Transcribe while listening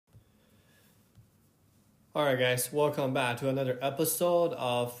All right, guys, welcome back to another episode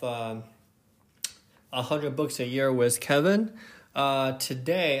of 100 Books a Year with Kevin.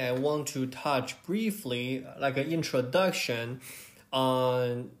 Today, I want to touch briefly, like an introduction,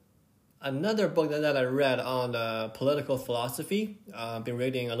 on another book that I read on political philosophy. I've been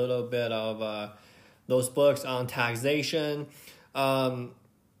reading a little bit of those books on taxation.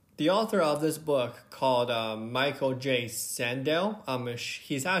 The author of this book called Michael J. Sandel.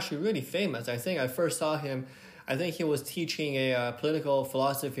 He's actually really famous. I think I first saw him. I think he was teaching a political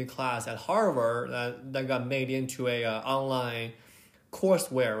philosophy class at Harvard that got made into a online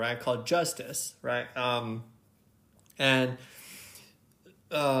courseware, right, called Justice, right? And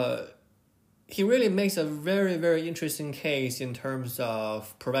he really makes a very, very interesting case in terms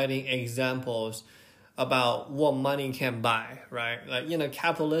of providing examples about what money can buy, right? Like in a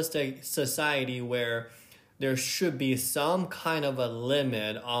capitalistic society where there should be some kind of a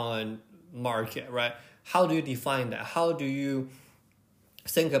limit on market, right? How do you define that? How do you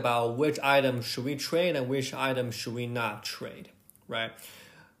think about which items should we trade and which items should we not trade, right?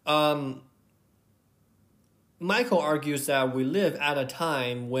 Michael argues that we live at a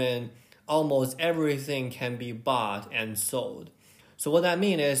time when almost everything can be bought and sold. So what that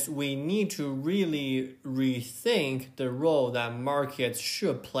means is we need to really rethink the role that markets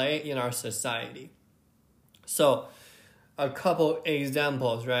should play in our society. So a couple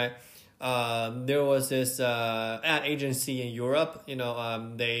examples, right? There was this ad agency in Europe,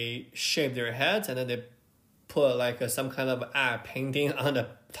 they shaved their heads and then they put like some kind of ad painting on the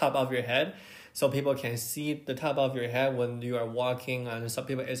top of your head so people can see the top of your head when you are walking, and some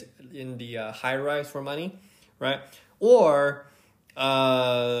people is in the high rise for money, right? Or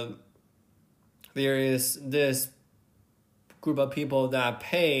there is this group of people that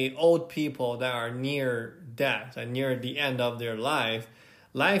pay old people that are near death and near the end of their life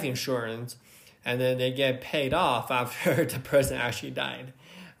insurance, and then they get paid off after the person actually died,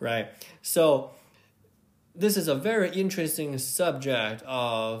 right? So this is a very interesting subject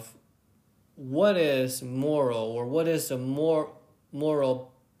of what is moral, or what is a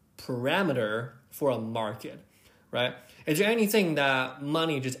moral parameter for a market, right? Is there anything that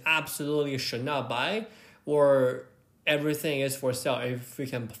money just absolutely should not buy, or everything is for sale if we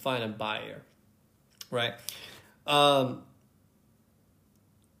can find a buyer, right?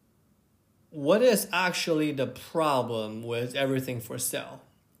 What is actually the problem with everything for sale,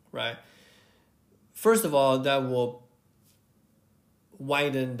 right? First of all, that will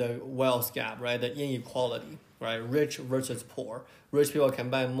widen the wealth gap, right? The inequality, right? Rich versus poor. Rich people can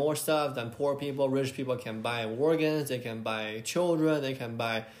buy more stuff than poor people. Rich people can buy organs, they can buy children, they can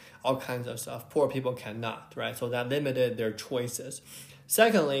buy all kinds of stuff. Poor people cannot, right? So that limited their choices.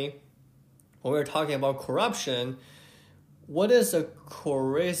 Secondly, when we're talking about corruption, what is a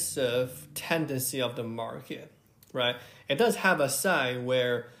coercive tendency of the market, right? It does have a side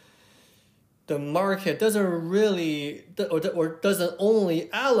where the market doesn't really, or doesn't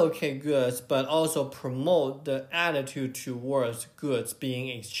only allocate goods, but also promote the attitude towards goods being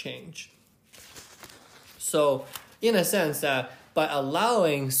exchanged. So in a sense that by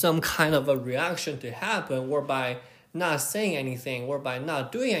allowing some kind of a reaction to happen, or by not saying anything, or by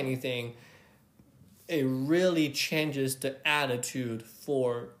not doing anything, it really changes the attitude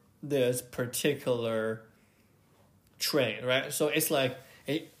for this particular trade, right? So it's like,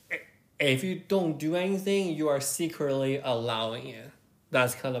 if you don't do anything, you are secretly allowing it.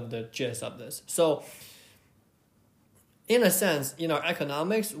 That's kind of the gist of this. So in a sense, in our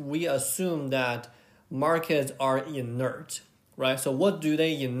economics, we assume that markets are inert, right? So what do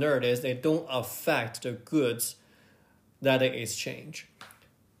they inert is they don't affect the goods that they exchange.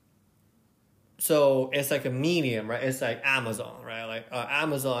 So it's like a medium, right? It's like Amazon, right? Like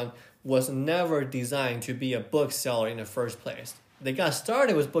Amazon was never designed to be a bookseller in the first place. They got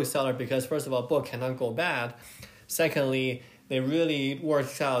started with bookseller because, first of all, book cannot go bad. Secondly, they really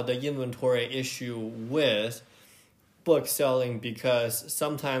worked out the inventory issue with book selling, because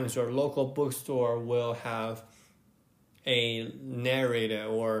sometimes your local bookstore will have a narrated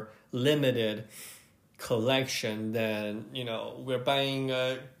or limited collection. Then, we're buying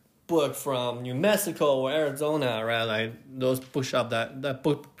a book from New Mexico or Arizona, right? Like those bookshop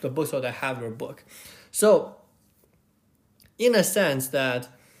the bookstore that have your book. So in a sense that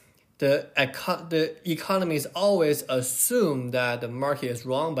the economies always assume that the market is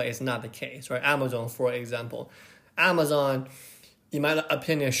wrong, but it's not the case, right? Amazon, for example. Amazon, in my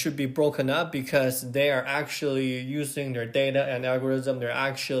opinion, should be broken up because they are actually using their data and algorithm. They're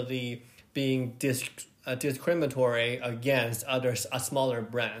actually being discriminatory against other smaller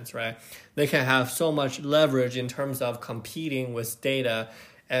brands, right? They can have so much leverage in terms of competing with data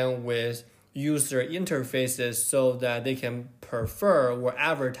and with user interfaces so that they can prefer or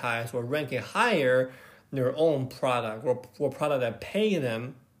advertise or rank it higher their own product or product that pay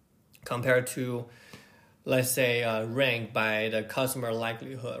them compared to, let's say, ranked by the customer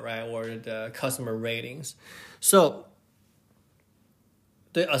likelihood, right, or the customer ratings. So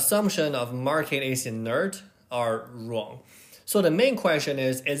the assumption of market is inert are wrong. So the main question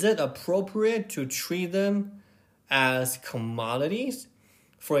is it appropriate to treat them as commodities?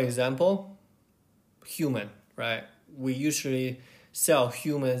 For example, human, right? We usually sell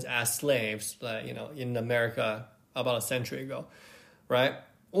humans as slaves, like, in America about a century ago, right?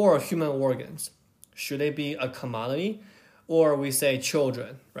 Or human organs. Should they be a commodity? Or we say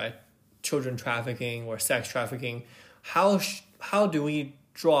children, right? Children trafficking or sex trafficking. How do we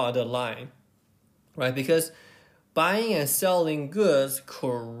draw the line, right? Because buying and selling goods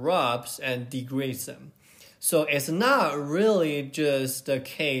corrupts and degrades them. So it's not really just the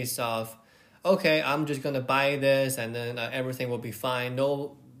case of, okay, I'm just going to buy this and then everything will be fine.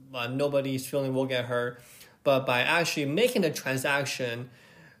 Nobody's feeling will get hurt. But by actually making the transaction,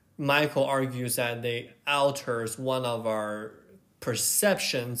 Michael argues that they alters one of our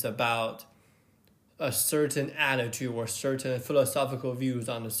perceptions about a certain attitude or certain philosophical views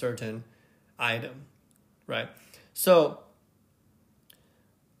on a certain item, right? So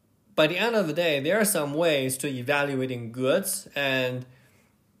by the end of the day, there are some ways to evaluating goods and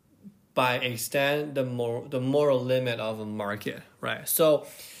by extend the moral limit of a market, right? So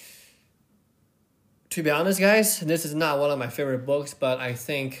to be honest, guys, this is not one of my favorite books, but I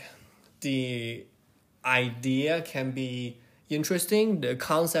think the idea can be interesting. The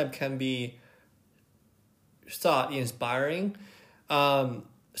concept can be thought inspiring.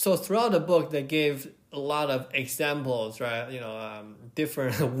 So throughout the book, they gave a lot of examples, right?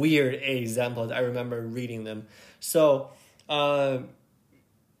 Different weird examples. I remember reading them. So I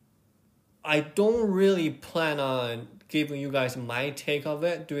don't really plan on giving you guys my take of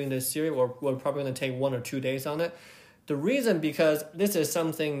it during this series. We're probably going to take 1 or 2 days on it. The reason, because this is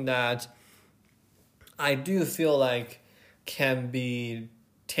something that I do feel like can be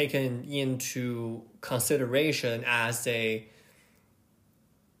taken into consideration as a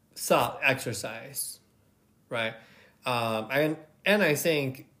thought exercise, right? And I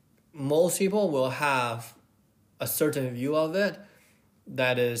think most people will have a certain view of it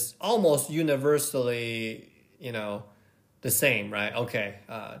that is almost universally, the same, right? Okay,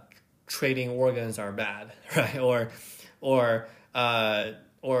 trading organs are bad, right? Or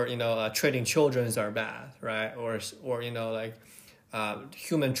trading children are bad, right? Or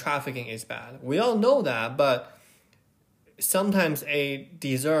human trafficking is bad. We all know that, but sometimes it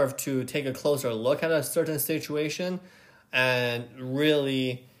deserves to take a closer look at a certain situation and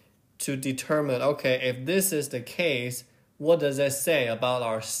really to determine, okay, if this is the case, what does that say about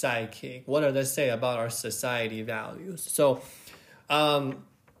our psyche? What does that say about our society values? So for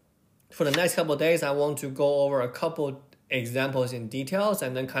the next couple of days, I want to go over a couple examples in details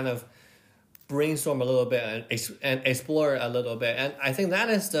and then kind of brainstorm a little bit and explore a little bit. And I think that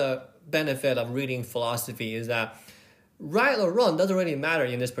is the benefit of reading philosophy, is that right or wrong doesn't really matter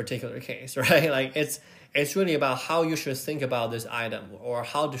in this particular case, right? Like it's really about how you should think about this item, or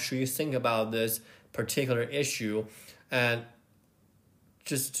should you think about this particular issue, and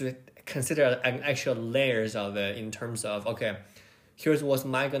just to consider an actual layers of it in terms of, okay, here's what's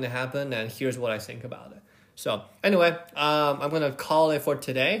going to happen and here's what I think about it. So anyway, I'm going to call it for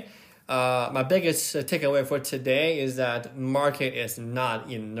today. My biggest takeaway for today is that market is not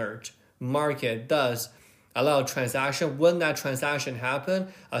inert. Market does allow transaction. When that transaction happen,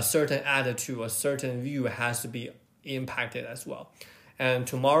 a certain attitude, a certain view has to be impacted as well. And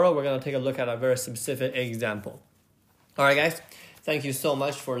tomorrow we're going to take a look at a very specific example. All right, guys. Thank you so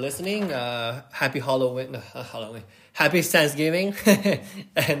much for listening. Happy Halloween. Happy Thanksgiving.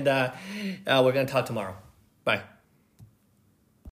 And we're going to talk tomorrow. Bye.